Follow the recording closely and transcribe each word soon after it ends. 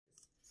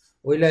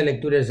Hoy la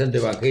lectura del Santo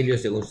Evangelio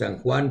según San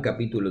Juan,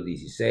 capítulo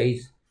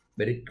 16,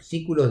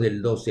 versículos del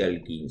 12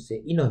 al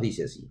 15, y nos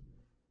dice así: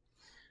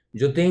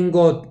 Yo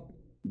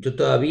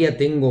todavía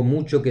tengo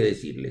mucho que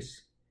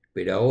decirles,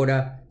 pero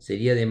ahora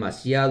sería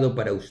demasiado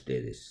para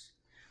ustedes.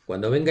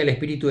 Cuando venga el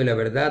Espíritu de la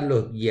verdad,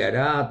 los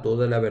guiará a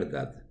toda la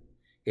verdad.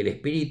 El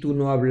Espíritu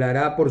no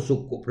hablará por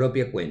su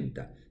propia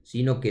cuenta,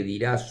 sino que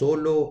dirá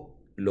solo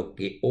lo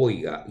que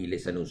oiga y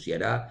les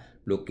anunciará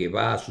lo que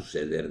va a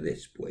suceder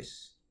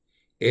después.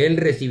 Él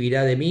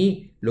recibirá de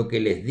mí lo que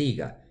les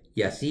diga,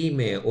 y así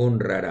me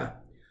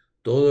honrará.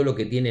 Todo lo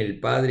que tiene el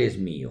Padre es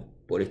mío.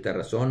 Por esta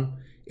razón,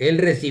 Él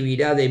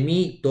recibirá de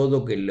mí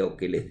todo lo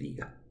que les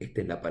diga. Esta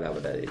es la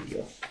palabra de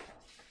Dios.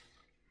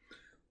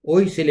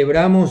 Hoy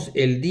celebramos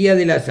el Día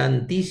de la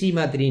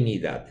Santísima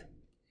Trinidad.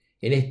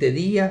 En este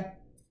día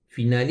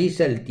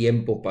finaliza el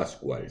tiempo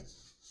pascual.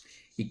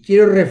 Y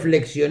quiero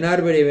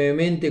reflexionar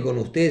brevemente con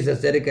ustedes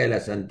acerca de la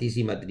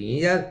Santísima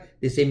Trinidad,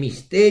 de ese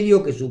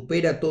misterio que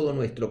supera todo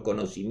nuestro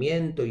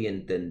conocimiento y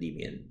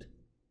entendimiento.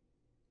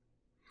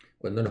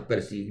 Cuando nos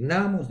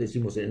persignamos,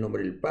 decimos en el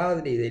nombre del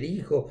Padre, y del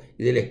Hijo,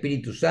 y del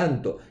Espíritu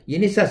Santo, y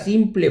en esa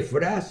simple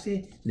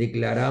frase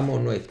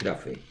declaramos nuestra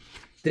fe.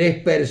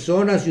 3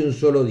 personas y un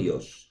solo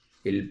Dios.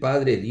 El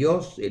Padre es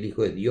Dios, el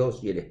Hijo es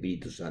Dios, y el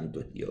Espíritu Santo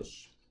es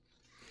Dios.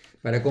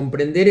 Para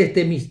comprender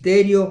este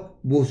misterio,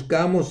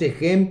 buscamos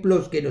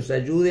ejemplos que nos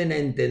ayuden a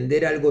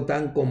entender algo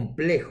tan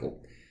complejo.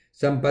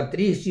 San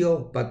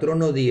Patricio,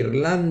 patrono de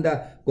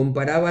Irlanda,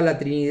 comparaba la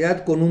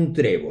Trinidad con un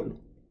trébol.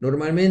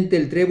 Normalmente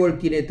el trébol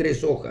tiene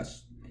 3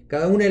 hojas.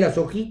 Cada una de las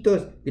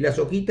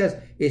hojitas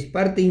es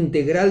parte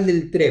integral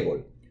del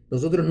trébol.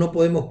 Nosotros no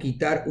podemos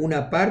quitar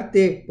una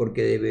parte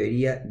porque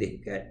dejaría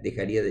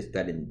de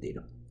estar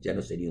entero. Ya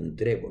no sería un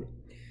trébol.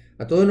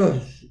 A todos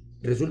nos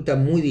resulta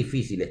muy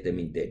difícil este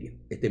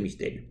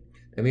misterio.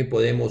 También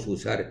podemos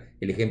usar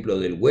el ejemplo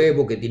del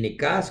huevo, que tiene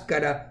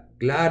cáscara,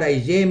 clara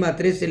y yema,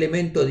 3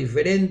 elementos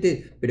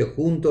diferentes, pero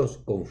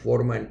juntos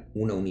conforman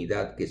una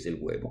unidad que es el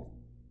huevo.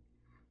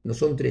 No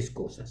son 3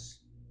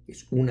 cosas,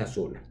 es una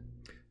sola.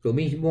 Lo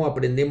mismo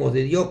aprendemos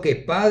de Dios, que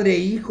es Padre,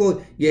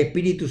 Hijo y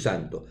Espíritu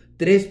Santo.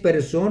 3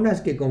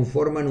 personas que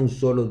conforman un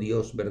solo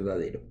Dios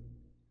verdadero.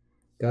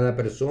 Cada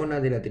persona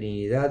de la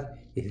Trinidad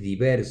es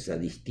diversa,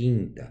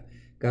 distinta.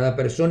 Cada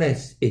persona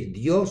es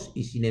Dios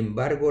y sin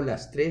embargo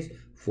las 3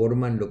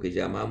 forman lo que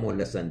llamamos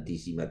la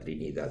Santísima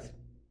Trinidad.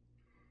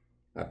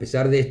 A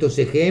pesar de estos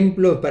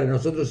ejemplos, para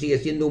nosotros sigue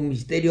siendo un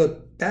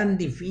misterio tan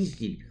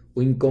difícil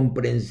o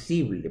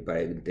incomprensible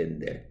para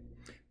entender.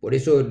 Por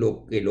eso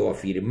lo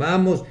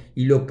afirmamos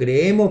y lo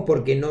creemos,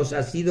 porque nos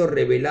ha sido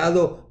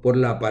revelado por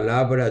la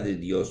palabra de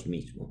Dios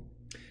mismo.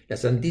 La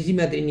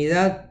Santísima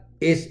Trinidad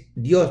es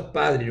Dios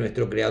Padre,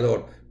 nuestro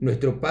Creador,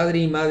 nuestro Padre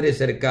y Madre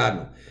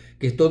cercano,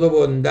 que es todo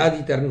bondad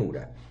y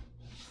ternura,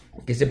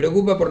 que se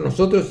preocupa por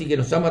nosotros y que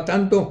nos ama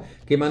tanto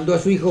que mandó a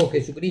su Hijo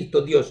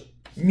Jesucristo, Dios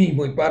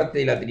mismo y parte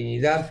de la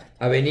Trinidad,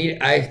 a venir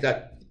a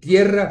esta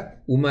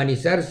tierra,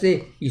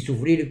 humanizarse y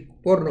sufrir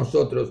por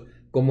nosotros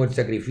como el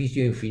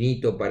sacrificio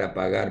infinito para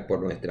pagar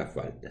por nuestras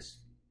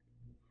faltas.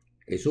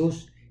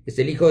 Jesús es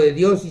el Hijo de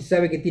Dios y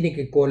sabe que tiene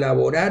que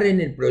colaborar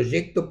en el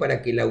proyecto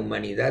para que la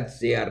humanidad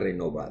sea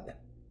renovada.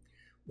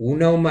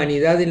 Una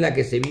humanidad en la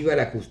que se viva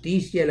la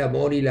justicia, el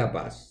amor y la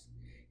paz.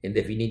 En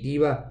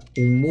definitiva,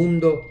 un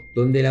mundo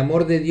donde el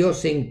amor de Dios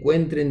se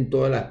encuentre en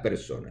todas las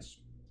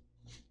personas.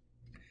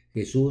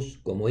 Jesús,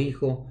 como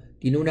Hijo,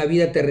 tiene una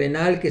vida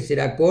terrenal que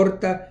será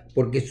corta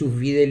porque su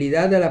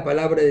fidelidad a la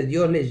palabra de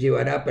Dios les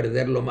llevará a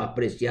perder lo más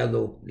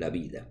preciado, la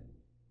vida.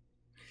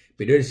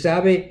 Pero Él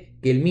sabe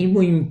que el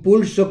mismo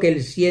impulso que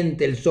Él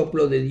siente, el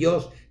soplo de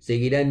Dios,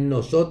 seguirá en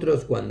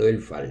nosotros cuando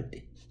Él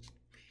falte.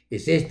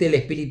 Es este el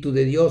Espíritu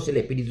de Dios, el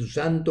Espíritu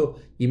Santo,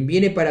 quien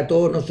viene para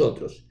todos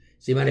nosotros.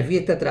 Se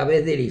manifiesta a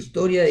través de la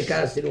historia de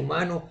cada ser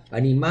humano,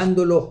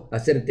 animándolo a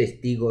ser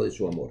testigo de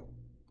su amor.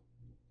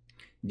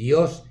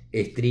 Dios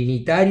es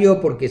trinitario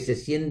porque se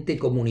siente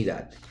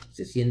comunidad,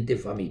 se siente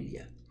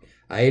familia.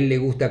 A Él le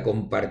gusta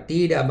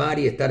compartir, amar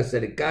y estar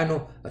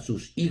cercano a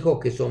sus hijos,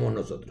 que somos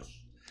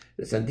nosotros.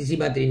 La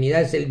Santísima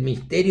Trinidad es el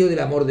misterio del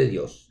amor de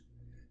Dios,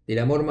 del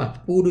amor más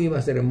puro y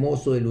más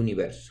hermoso del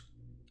universo.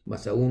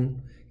 Más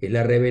aún, es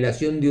la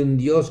revelación de un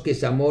Dios que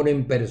es amor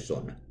en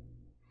persona.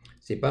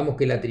 Sepamos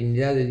que la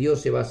Trinidad de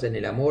Dios se basa en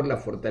el amor, la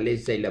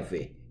fortaleza y la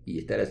fe, y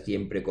estará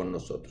siempre con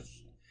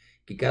nosotros.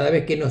 Que cada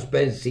vez que nos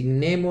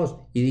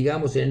persignemos y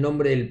digamos en el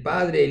nombre del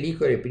Padre, del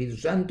Hijo y del Espíritu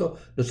Santo,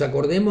 nos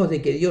acordemos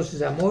de que Dios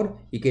es amor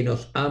y que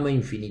nos ama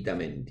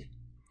infinitamente.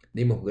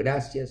 Demos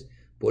gracias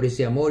por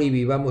ese amor y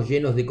vivamos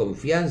llenos de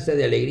confianza,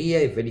 de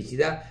alegría y de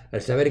felicidad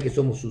al saber que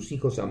somos sus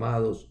hijos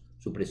amados,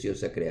 su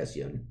preciosa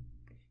creación.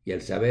 Y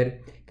al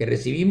saber que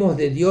recibimos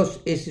de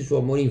Dios ese su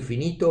amor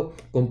infinito,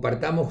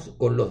 compartamos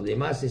con los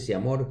demás ese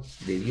amor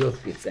de Dios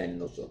que está en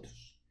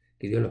nosotros.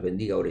 Que Dios los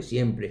bendiga ahora y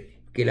siempre.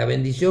 Que la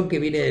bendición que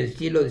viene del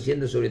cielo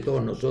descienda sobre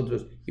todos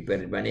nosotros y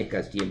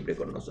permanezca siempre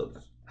con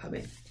nosotros.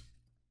 Amén.